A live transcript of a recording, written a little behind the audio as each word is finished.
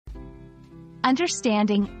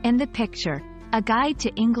Understanding in the picture, a guide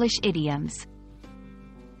to English idioms.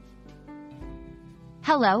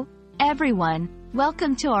 Hello, everyone.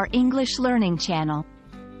 Welcome to our English learning channel.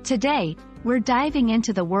 Today, we're diving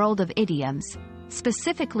into the world of idioms,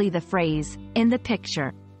 specifically the phrase, in the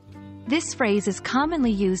picture. This phrase is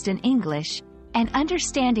commonly used in English, and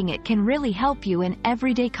understanding it can really help you in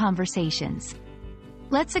everyday conversations.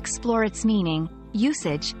 Let's explore its meaning,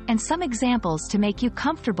 usage, and some examples to make you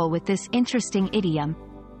comfortable with this interesting idiom.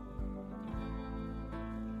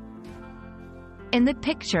 In the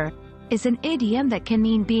picture is an idiom that can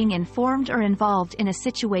mean being informed or involved in a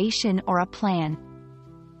situation or a plan.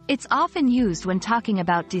 It's often used when talking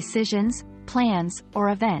about decisions, plans, or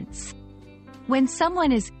events. When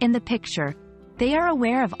someone is in the picture, they are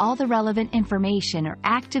aware of all the relevant information or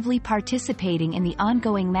actively participating in the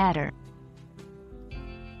ongoing matter.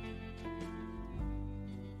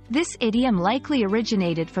 This idiom likely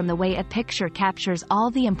originated from the way a picture captures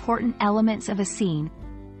all the important elements of a scene.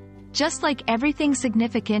 Just like everything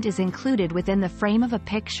significant is included within the frame of a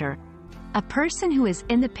picture, a person who is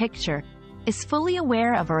in the picture is fully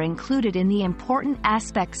aware of or included in the important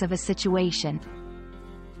aspects of a situation.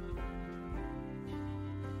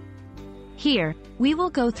 Here, we will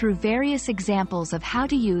go through various examples of how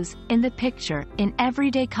to use in the picture in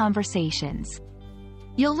everyday conversations.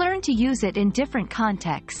 You'll learn to use it in different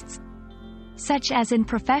contexts, such as in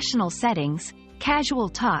professional settings, casual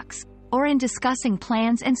talks, or in discussing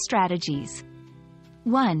plans and strategies.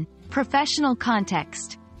 1. Professional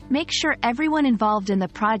context. Make sure everyone involved in the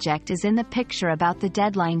project is in the picture about the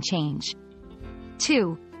deadline change.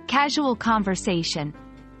 2. Casual conversation.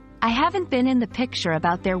 I haven't been in the picture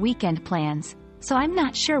about their weekend plans, so I'm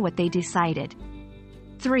not sure what they decided.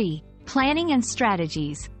 3. Planning and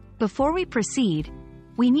strategies. Before we proceed,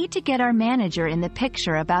 we need to get our manager in the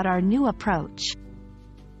picture about our new approach.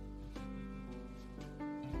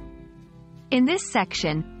 In this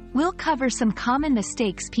section, we'll cover some common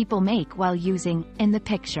mistakes people make while using in the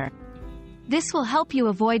picture. This will help you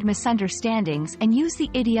avoid misunderstandings and use the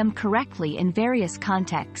idiom correctly in various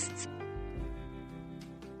contexts.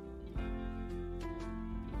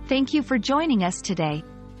 Thank you for joining us today.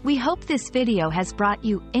 We hope this video has brought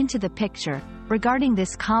you into the picture regarding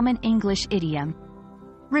this common English idiom.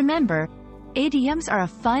 Remember, idioms are a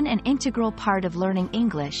fun and integral part of learning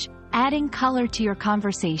English, adding color to your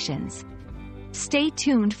conversations. Stay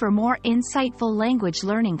tuned for more insightful language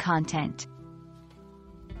learning content.